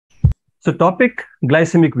So topic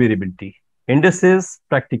glycemic variability, indices,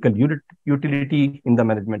 practical utility in the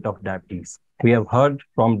management of diabetes. We have heard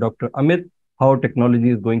from Dr. Amit how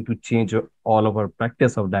technology is going to change all of our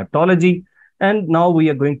practice of diabetology. And now we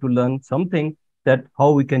are going to learn something that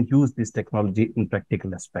how we can use this technology in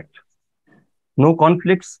practical aspect. No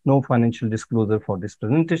conflicts, no financial disclosure for this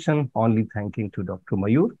presentation, only thanking to Dr.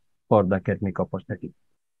 Mayur for the academic opportunity.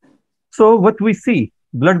 So what we see,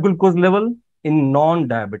 blood glucose level in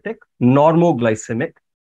non-diabetic, normoglycemic,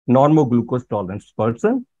 normoglucose tolerance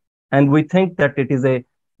person, and we think that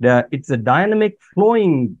it's a dynamic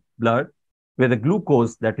flowing blood where the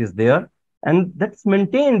glucose that is there, and that's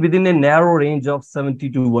maintained within a narrow range of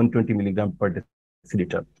 70 to 120 milligram per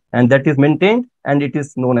deciliter, and that is maintained, and it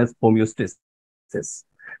is known as homeostasis.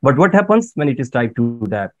 But what happens when it is type 2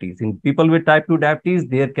 diabetes? In people with type 2 diabetes,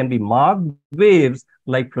 there can be marked waves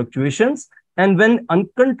like fluctuations. And when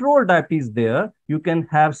uncontrolled diabetes there, you can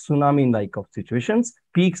have tsunami-like of situations,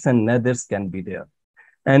 peaks and nathers can be there.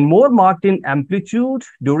 And more marked in amplitude,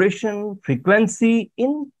 duration, frequency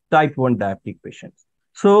in type 1 diabetic patients.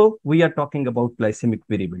 So we are talking about glycemic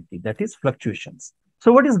variability, that is fluctuations.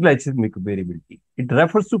 So what is glycemic variability? It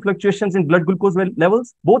refers to fluctuations in blood glucose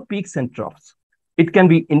levels, both peaks and troughs. It can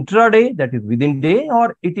be intraday, that is within day,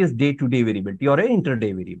 or it is day-to-day variability or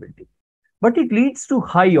intraday variability. But it leads to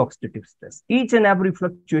high oxidative stress. Each and every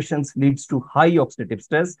fluctuations leads to high oxidative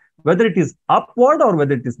stress, whether it is upward or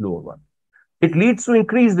whether it is lower. It leads to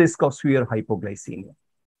increased risk of severe hypoglycemia.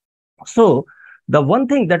 So the one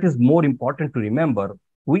thing that is more important to remember,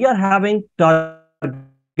 we are having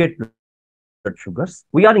target blood sugars.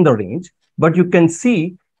 We are in the range, but you can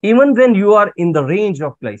see even when you are in the range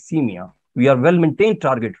of glycemia, we are well-maintained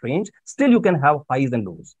target range, still you can have highs and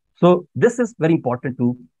lows. So this is very important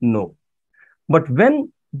to know. But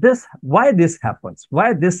why this happens?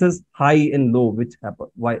 Why this is high and low, which happen?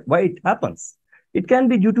 Why it happens? It can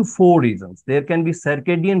be due to four reasons. There can be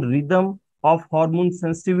circadian rhythm of hormone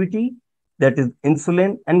sensitivity, that is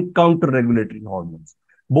insulin and counter-regulatory hormones.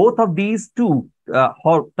 Both of these two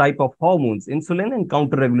type of hormones, insulin and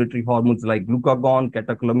counter-regulatory hormones like glucagon,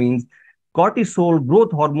 catecholamines, cortisol,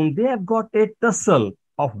 growth hormone, they have got a tussle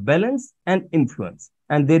of balance and influence.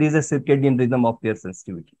 And there is a circadian rhythm of their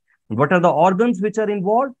sensitivity. What are the organs which are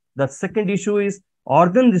involved? The second issue is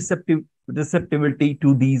organ receptivity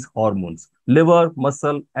to these hormones, liver,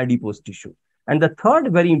 muscle, adipose tissue. And the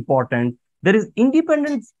third, very important, there is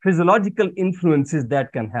independent physiological influences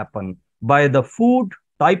that can happen by the food,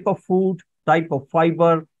 type of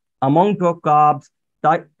fiber, amount of carbs,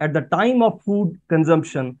 at the time of food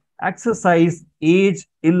consumption, exercise, age,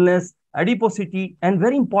 illness, adiposity, and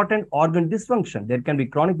very important organ dysfunction. There can be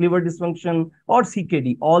chronic liver dysfunction or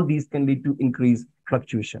CKD. All these can lead to increased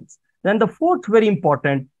fluctuations. Then the fourth very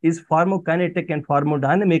important is pharmacokinetic and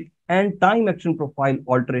pharmacodynamic and time action profile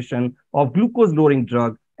alteration of glucose lowering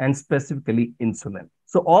drug and specifically insulin.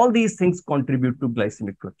 So all these things contribute to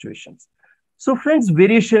glycemic fluctuations. So friends,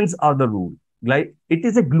 variations are the rule. Like it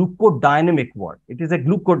is a glucodynamic word. It is a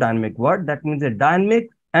glucodynamic word. That means a dynamic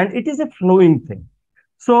and it is a flowing thing.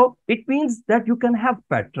 So it means that you can have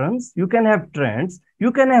patterns, you can have trends,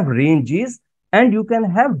 you can have ranges, and you can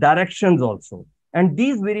have directions also. And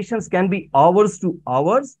these variations can be hours to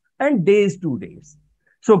hours and days to days.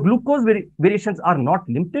 So glucose variations are not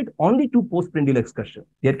limited only to postprandial excursion.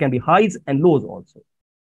 There can be highs and lows also.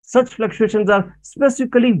 Such fluctuations are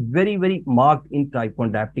specifically very, very marked in type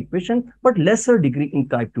 1 diabetic patient, but lesser degree in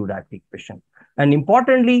type 2 diabetic patient. And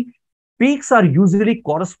importantly, peaks are usually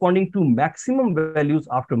corresponding to maximum values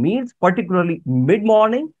after meals, particularly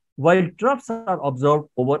mid-morning, while troughs are observed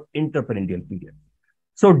over interprandial period.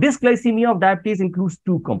 So dysglycemia of diabetes includes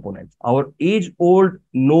two components. Our age-old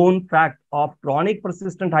known fact of chronic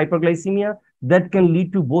persistent hyperglycemia that can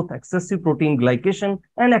lead to both excessive protein glycation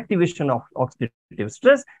and activation of oxidative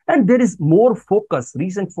stress. And there is more focus,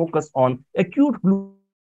 recent focus on acute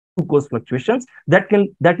glucose fluctuations that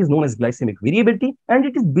is known as glycemic variability, and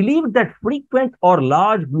it is believed that frequent or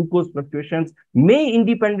large glucose fluctuations may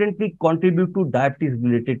independently contribute to diabetes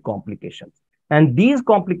related complications, and these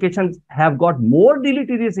complications have got more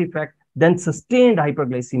deleterious effect than sustained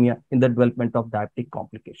hyperglycemia in the development of diabetic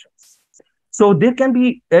complications. So there can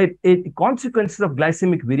be consequences of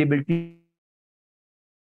glycemic variability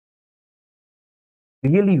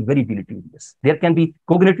really very deleterious. There can be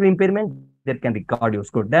cognitive impairment, there can be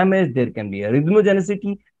cardiovascular damage, there can be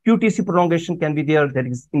arrhythmogenicity, QTC prolongation can be there, there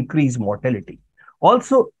is increased mortality.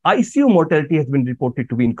 Also, ICU mortality has been reported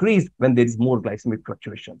to be increased when there is more glycemic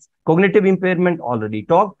fluctuations. Cognitive impairment, already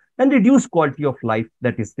talked, and reduced quality of life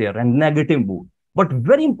that is there, and negative mood. But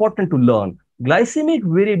very important to learn, Glycemic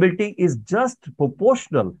variability is just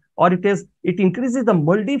proportional, or it increases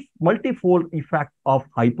the multifold effect of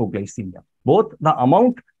hypoglycemia. Both the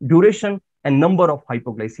amount, duration, and number of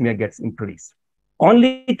hypoglycemia gets increased.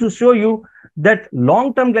 Only to show you that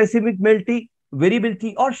long-term glycemic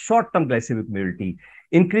variability or short-term glycemic variability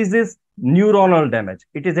increases neuronal damage.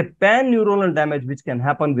 It is a pan-neuronal damage which can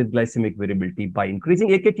happen with glycemic variability by increasing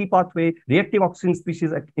AKT pathway, reactive oxygen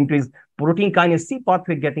species increase, protein kinase C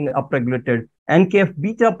pathway getting upregulated, NKF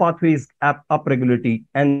beta pathways upregulated,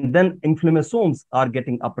 and then inflammasomes are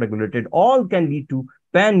getting upregulated. All can lead to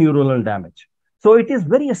pan-neuronal damage. So it is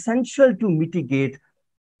very essential to mitigate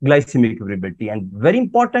glycemic variability. And very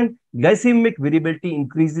important, glycemic variability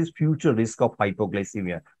increases future risk of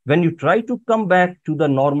hypoglycemia. When you try to come back to the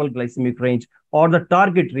normal glycemic range or the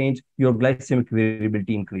target range, your glycemic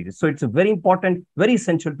variability increases. So it's a very important, very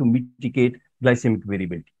essential to mitigate glycemic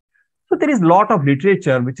variability. So there is a lot of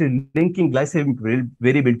literature which is linking glycemic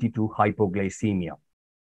variability to hypoglycemia.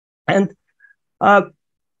 And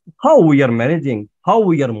how we are managing, how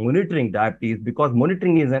we are monitoring diabetes, because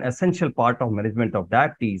monitoring is an essential part of management of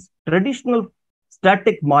diabetes. Traditional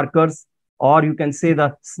static markers, or you can say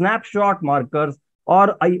the snapshot markers,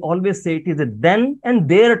 or I always say it is a then and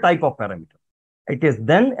there type of parameter. It is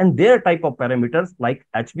then and there type of parameters like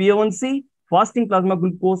HbA1c, fasting plasma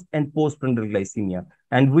glucose, and postprandial glycemia.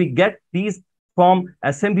 And we get these from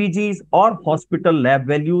SMBGs or hospital lab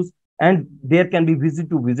values, and there can be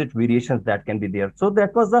visit-to-visit variations that can be there. So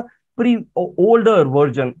that was the older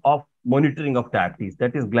version of monitoring of diabetes,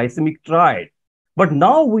 that is glycemic triad. But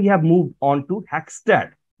now we have moved on to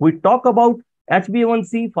Hexstat. We talk about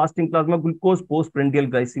HbA1c, fasting plasma glucose, postprandial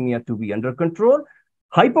glycemia to be under control.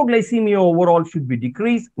 Hypoglycemia overall should be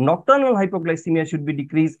decreased. Nocturnal hypoglycemia should be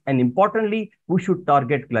decreased. And importantly, we should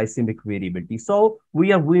target glycemic variability. So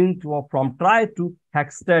we are moving from triad to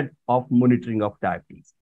Hexstat of monitoring of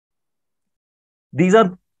diabetes. These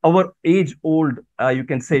are our age-old, you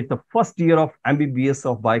can say, the first year of MBBS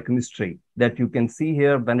of biochemistry that you can see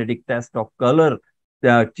here, Benedict test of color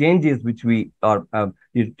changes, which we are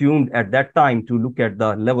tuned at that time to look at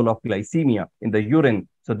the level of glycemia in the urine.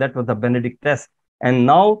 So that was the Benedict test. And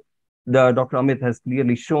now Dr. Amit has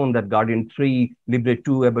clearly shown that Guardian 3, Libre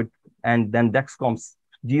 2, and then Dexcom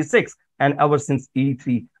G6, and ever since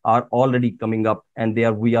E3 are already coming up, and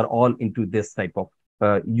we are all into this type of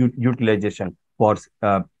utilization for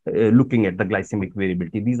looking at the glycemic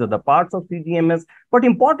variability. These are the parts of CGMS. But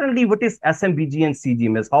importantly, what is SMBG and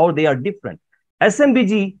CGMS? How they are different?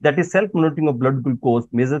 SMBG, that is self-monitoring of blood glucose,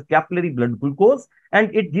 measures capillary blood glucose, and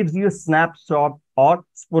it gives you a snapshot or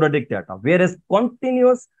sporadic data, whereas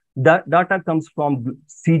continuous data comes from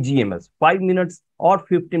CGMS, 5 minutes or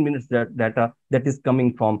 15 minutes data that is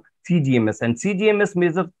coming from CGMS, and CGMS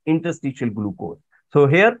measures interstitial glucose. So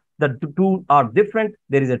here, the two are different.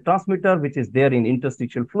 There is a transmitter which is there in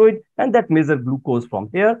interstitial fluid, and that measures glucose from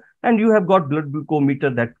here. And you have got blood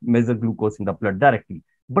glucometer that measures glucose in the blood directly.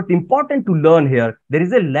 But important to learn here, there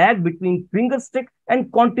is a lag between finger stick and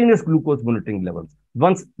continuous glucose monitoring levels.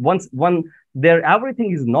 Once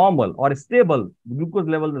everything is normal or stable, glucose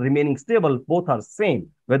level remaining stable, both are same,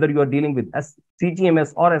 whether you are dealing with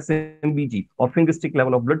CGMS or SMBG or finger stick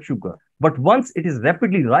level of blood sugar. But once it is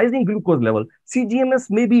rapidly rising glucose level, CGMS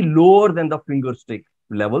may be lower than the finger stick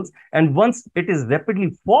levels. And once it is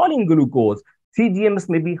rapidly falling glucose, CGMS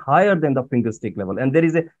may be higher than the finger stick level. And there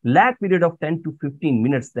is a lag period of 10 to 15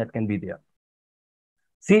 minutes that can be there.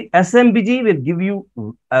 See, SMBG will give you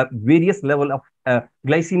various level of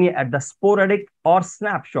glycemia at the sporadic or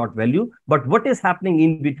snapshot value. But what is happening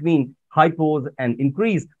in between hypos and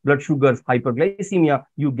increased blood sugars, hyperglycemia,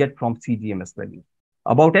 you get from CGMS value.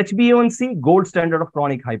 About HbA1c, gold standard of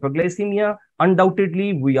chronic hyperglycemia.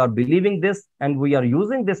 Undoubtedly, we are believing this and we are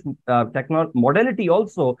using this modality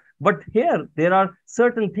also. But here, there are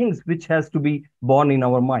certain things which has to be borne in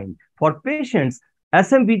our mind. For patients,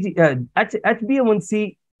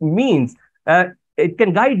 HbA1c means it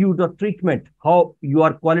can guide you the treatment, how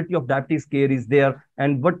your quality of diabetes care is there,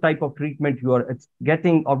 and what type of treatment you are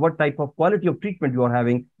getting, or what type of quality of treatment you are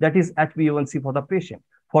having. That is HbA1c for the patient.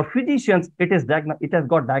 For physicians, it has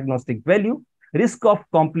got diagnostic value. Risk of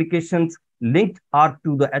complications linked are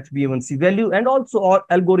to the HbA1c value, and also our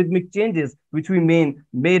algorithmic changes which we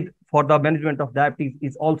made for the management of diabetes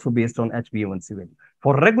is also based on HbA1c value.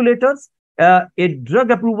 For regulators, a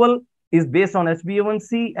drug approval is based on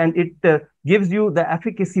HbA1c, and it gives you the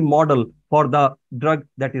efficacy model for the drug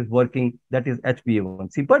that is working, that is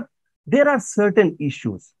HbA1c. But there are certain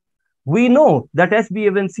issues. We know that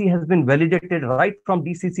HbA1c has been validated right from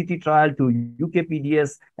DCCT trial to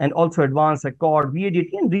UKPDS and also Advanced Accord, VADT,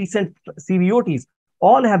 and recent CVOTs.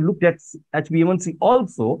 all have looked at HbA1c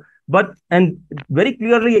also, but and very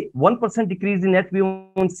clearly 1% decrease in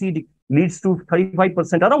HbA1c leads to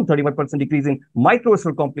 35%, around 35% decrease in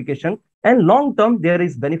microvascular complication. And long term, there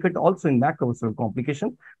is benefit also in macrovascular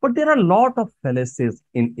complication, but there are a lot of fallacies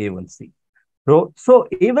in A1C. So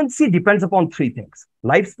A1C depends upon three things: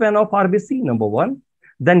 lifespan of RBC, number one,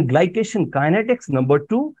 then glycation kinetics, number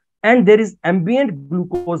two, and there is ambient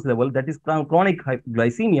glucose level, that is chronic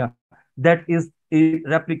glycemia, that is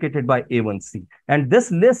replicated by A1C. And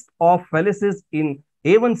this list of fallacies in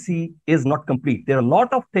A1C is not complete. There are a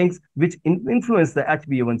lot of things which influence the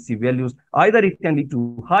HbA1c values. Either it can lead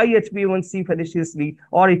to high HbA1c fallaciously,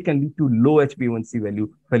 or it can lead to low HbA1c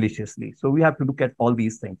value fallaciously. So we have to look at all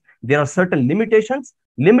these things. There are certain limitations: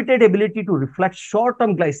 limited ability to reflect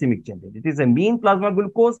short-term glycemic changes. It is a mean plasma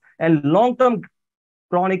glucose and long-term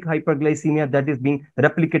chronic hyperglycemia that is being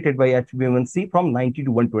replicated by HbA1c from 90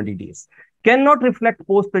 to 120 days. Cannot reflect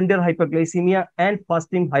postprandial hyperglycemia and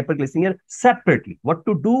fasting hyperglycemia separately. What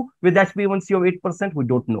to do with HbA1c of 8%, we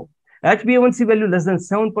don't know. HbA1c value less than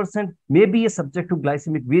 7% may be a subject to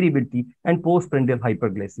glycemic variability and postprandial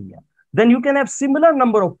hyperglycemia. Then you can have similar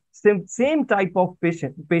number of same type of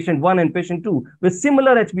patient 1 and patient 2 with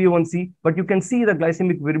similar HbA1c, but you can see the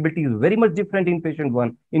glycemic variability is very much different in patient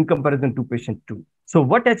 1 in comparison to patient 2. So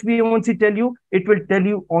what HbA1c tell you? It will tell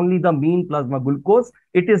you only the mean plasma glucose.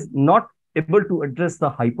 It is not able to address the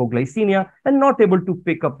hypoglycemia and not able to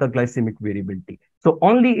pick up the glycemic variability. So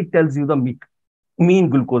only it tells you the mean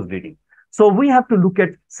glucose reading. So we have to look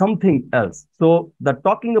at something else. So the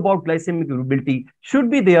talking about glycemic variability should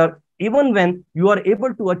be there even when you are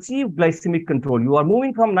able to achieve glycemic control. You are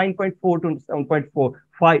moving from 9.4 to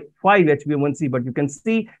 7.45 HbA1c, but you can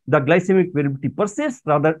see the glycemic variability persists,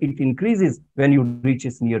 rather it increases when you reach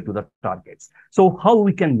near to the targets. So how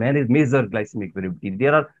we can measure glycemic variability?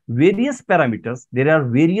 There are various parameters, there are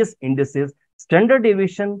various indices: standard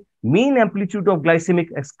deviation, mean amplitude of glycemic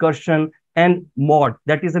excursion, and MOD,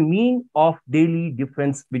 that is a mean of daily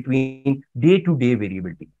difference between day-to-day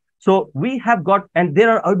variability. So we have got, and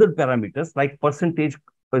there are other parameters like percentage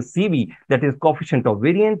CV, that is coefficient of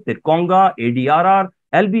variance, the CONGA, ADRR,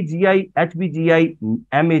 LBGI, HBGI,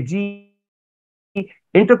 MAG,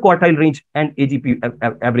 interquartile range, and AGP,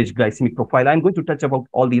 average glycemic profile. I'm going to touch about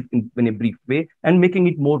all these in a brief way and making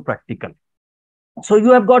it more practical. So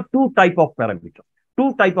you have got two type of parameters,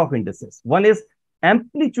 two type of indices. One is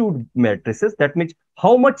amplitude matrices, that means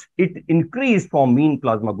how much it increased from mean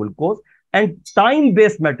plasma glucose, and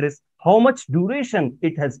time-based matrix, how much duration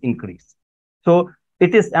it has increased. So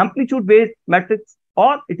it is amplitude-based matrix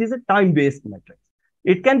or it is a time-based matrix.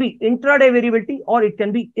 It can be intraday variability or it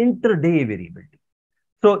can be interday variability.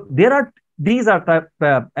 So these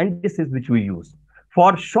are indices which we use.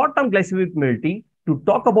 For short-term glycemic variability, to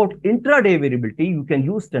talk about intraday variability, you can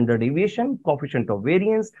use standard deviation, coefficient of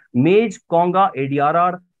variance, MAGE, CONGA,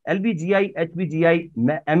 ADRR, LBGI, HBGI,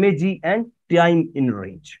 MAG, and time in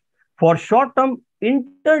range. For short-term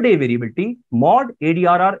interday variability, MOD,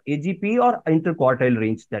 ADRR, AGP, or interquartile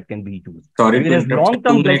range that can be used. Sorry to interrupt.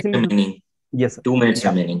 Long-term glycemic. Yes, sir. 2 minutes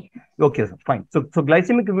remaining. Okay, sir, fine. So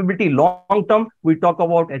glycemic variability long-term, we talk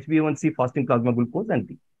about HbA1c, fasting plasma glucose, and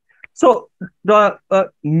T. So the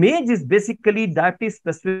MAGE is basically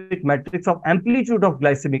diabetes-specific matrix of amplitude of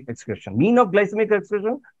glycemic excursion, mean of glycemic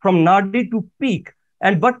excursion from nadi to peak,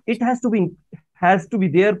 but it has to be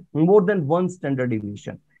there more than one standard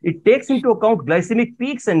deviation. It takes into account glycemic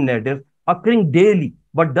peaks and nadirs occurring daily,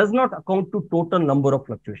 but does not account to total number of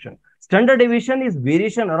fluctuation. Standard deviation is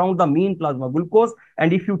variation around the mean plasma glucose,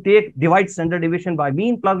 and if you divide standard deviation by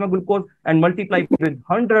mean plasma glucose and multiply with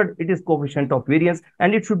 100, it is coefficient of variance,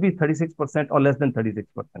 and it should be 36% or less than 36%.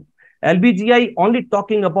 LBGI only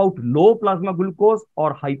talking about low plasma glucose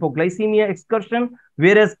or hypoglycemia excursion,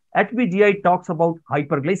 whereas HBGI talks about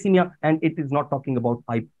hyperglycemia and it is not talking about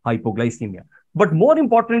hypoglycemia. But more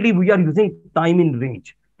importantly, we are using time in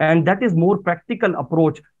range, and that is more practical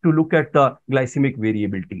approach to look at the glycemic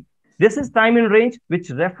variability. This is time in range, which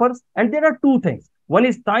refers, and there are two things. One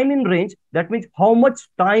is time in range, that means how much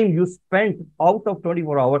time you spent out of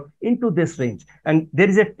 24 hours into this range. And there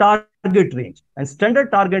is a target range, and standard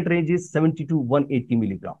target range is 70 to 180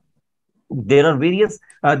 milligram. There are various,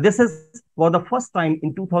 this is for the first time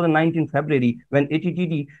in 2019 February, when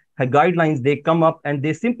ATTD guidelines, they come up and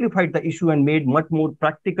they simplified the issue and made much more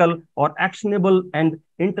practical or actionable and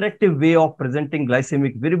interactive way of presenting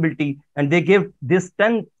glycemic variability. And they gave this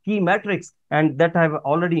 10 key metrics, and that I have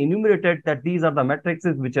already enumerated, that these are the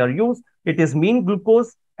matrices which are used. It is mean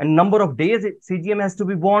glucose and number of days CGM has to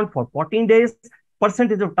be bound for 14 days,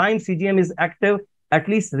 percentage of time CGM is active, at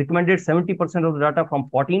least recommended 70% of the data from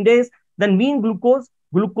 14 days. Then mean glucose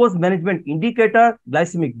management indicator,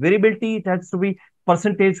 glycemic variability, it has to be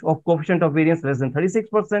percentage of coefficient of variance less than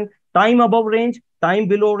 36%, time above range, time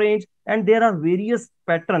below range, and there are various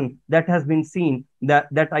patterns that has been seen that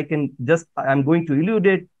I'm going to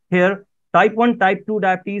elucidate here. Type 1, type 2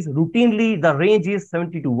 diabetes, routinely the range is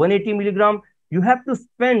 70 to 180 milligram. You have to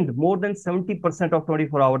spend more than 70% of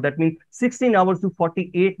 24 hours. That means 16 hours to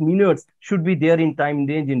 48 minutes should be there in time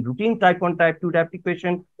range in routine type 1, type 2 diabetic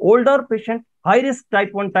patient, older patient, high risk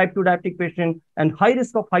type 1, type 2 diabetic patient, and high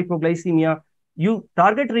risk of hypoglycemia. You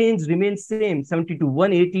target range remains same 70 to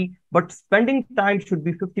 180, but spending time should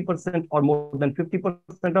be 50% or more than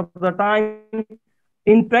 50% of the time.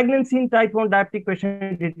 In pregnancy in type 1 diabetic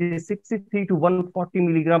patient, it is 63 to 140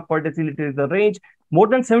 milligram per deciliter is the range. More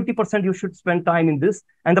than 70% you should spend time in this.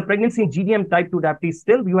 And the pregnancy in GDM type 2 diabetes,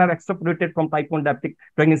 still you have extrapolated from type 1 diabetic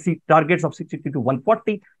pregnancy targets of 63 to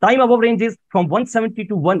 140. Time above range is from 170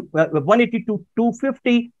 to 180 to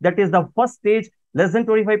 250. That is the first stage, less than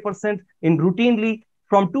 25%. In routinely,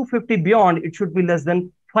 from 250 beyond, it should be less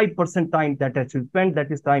than 5% time that has to spend, that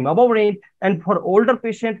is time above range. And for older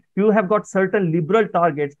patient, you have got certain liberal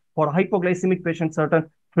targets. For hypoglycemic patients, certain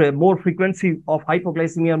more frequency of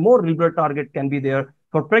hypoglycemia, more liberal target can be there.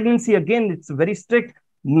 For pregnancy, again, it's very strict,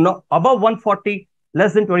 no, above 140,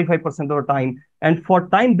 less than 25% of the time. And for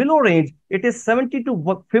time below range, it is 70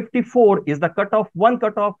 to 54 is the cutoff, one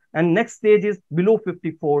cutoff, and next stage is below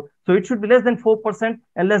 54. So it should be less than 4%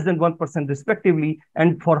 and less than 1% respectively.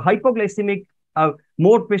 And for hypoglycemic,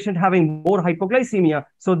 more patient having more hypoglycemia,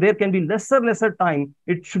 so there can be lesser time.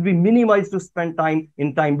 It should be minimized to spend time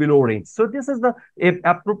in time below range. So this is the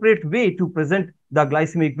appropriate way to present the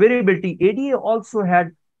glycemic variability. ADA also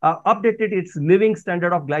had updated its living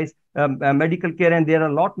standard of medical care, and there are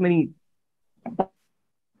a lot many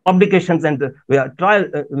publications and trial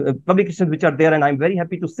publications which are there. And I'm very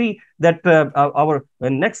happy to see that our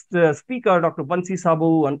next speaker, Dr. Bansi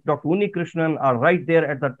Sabu and Dr. Uni Krishnan, are right there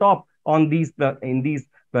at the top on these in these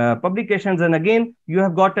publications. And again, you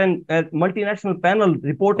have got a multinational panel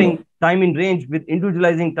reporting time in range with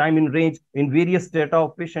individualizing time in range in various data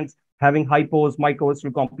of patients having hypos,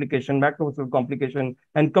 microvascular complication, macrovascular complication,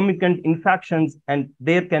 and concomitant infections. And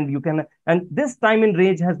there and this time in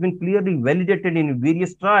range has been clearly validated in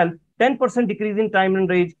various trials. 10% decrease in time in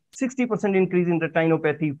range, 60% increase in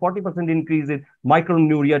retinopathy, 40% increase in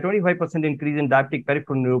micronuria, 25% increase in diabetic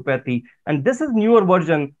peripheral neuropathy. And this is newer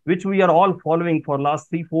version, which we are all following for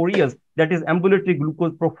last 3-4 years. That is ambulatory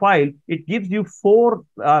glucose profile. It gives you 4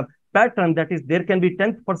 pattern. That is, there can be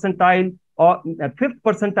 10th percentile, or 5th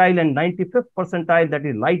percentile and 95th percentile, that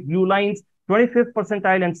is light blue lines, 25th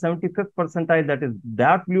percentile and 75th percentile, that is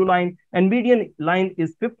dark blue line, and median line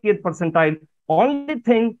is 50th percentile. Only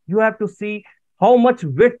thing you have to see how much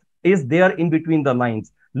width is there in between the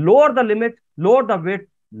lines. Lower the limit, lower the width,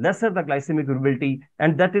 lesser the glycemic variability,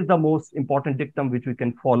 and that is the most important dictum which we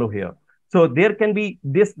can follow here. So there can be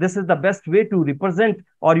this is the best way to represent,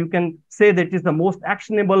 or you can say that it is the most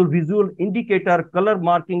actionable visual indicator. Color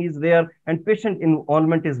marking is there, and patient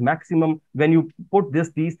involvement is maximum when you put these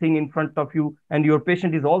things in front of you, and your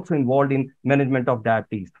patient is also involved in management of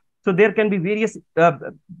diabetes. So there can be various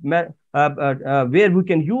where we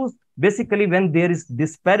can use basically when there is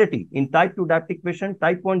disparity in type 2 diabetic patient,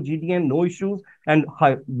 type 1 GDM, no issues, and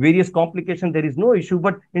various complications, there is no issue.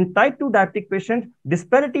 But in type 2 diabetic patient,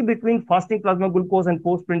 disparity between fasting plasma glucose and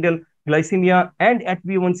postprandial glycemia and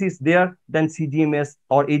HbA1c is there, then CGMS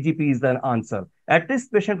or AGP is the answer. At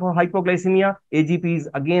risk patient for hypoglycemia, AGP is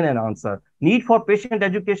again an answer. Need for patient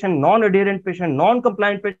education, non-adherent patient,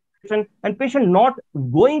 non-compliant patient, and patient not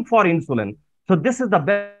going for insulin. So this is the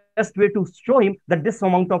best way to show him that this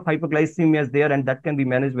amount of hypoglycemia is there, and that can be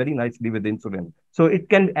managed very nicely with insulin. So it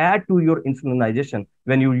can add to your insulinization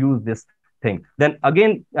when you use this thing. Then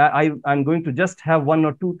again, I'm going to just have 1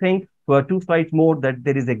 or 2 things, 2 slides more, that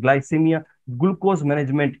there is a glycemia glucose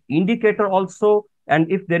management indicator also.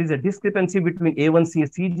 And if there is a discrepancy between A1C,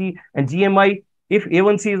 CG, and GMI, if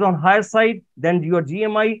A1C is on higher side, then your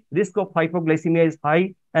GMI risk of hypoglycemia is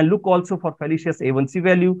high. And look also for fallacious A1C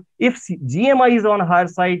value. If GMI is on higher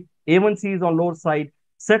side, A1C is on lower side,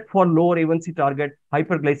 set for lower A1C target,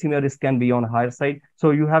 hyperglycemia risk can be on higher side.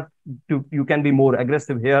 So you can be more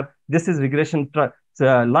aggressive here. This is regression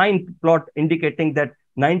line plot indicating that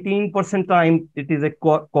 19% time it is a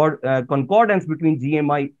concordance between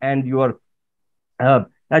GMI and your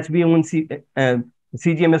HbA1c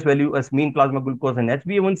CGMS value as mean plasma glucose and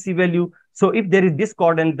HbA1c value. So if there is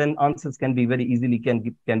discordant, then answers can be very easily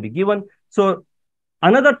can be given. So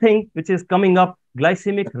another thing which is coming up,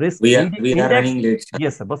 glycemic risk index. We are running late, sir.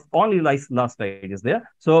 Yes, sir, but only last slide is there.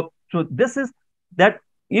 So this is that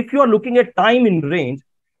if you are looking at time in range,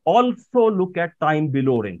 also look at time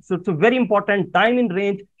below range. So it's a very important. Time in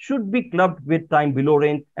range should be clubbed with time below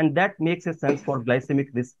range, and that makes a sense for glycemic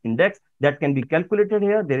risk index that can be calculated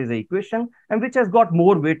here. There is an equation and which has got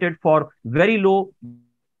more weighted for very low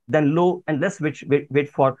than low and less weight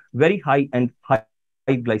for very high and high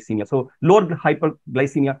glycemia. So lower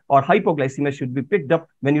hyperglycemia or hypoglycemia should be picked up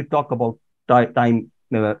when you talk about time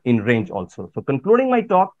in range also. So concluding my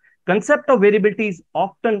talk, concept of variability is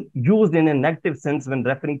often used in a negative sense when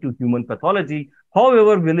referring to human pathology.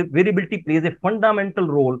 However, variability plays a fundamental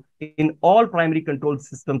role in all primary control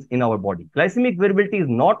systems in our body. Glycemic variability is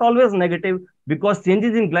not always negative because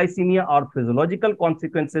changes in glycemia are physiological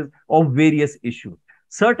consequences of various issues.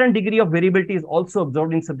 Certain degree of variability is also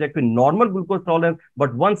observed in subject with normal glucose tolerance,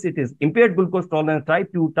 but once it is impaired glucose tolerance,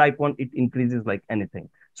 type 2, type 1, it increases like anything.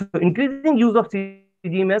 So increasing use of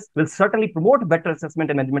CGMS will certainly promote better assessment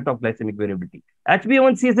and management of glycemic variability.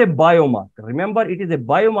 HbA1c is a biomarker. Remember, it is a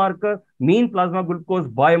biomarker, mean plasma glucose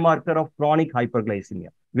biomarker of chronic hyperglycemia.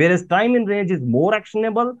 Whereas time in range is more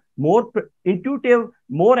actionable, more intuitive,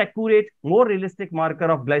 more accurate, more realistic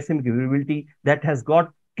marker of glycemic variability that has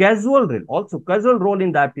got causal role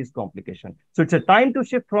in diabetes complication. So it's a time to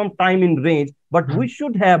shift from time in range, but we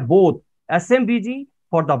should have both SMBG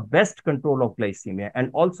for the best control of glycemia and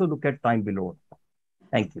also look at time below.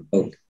 Thank you. Okay.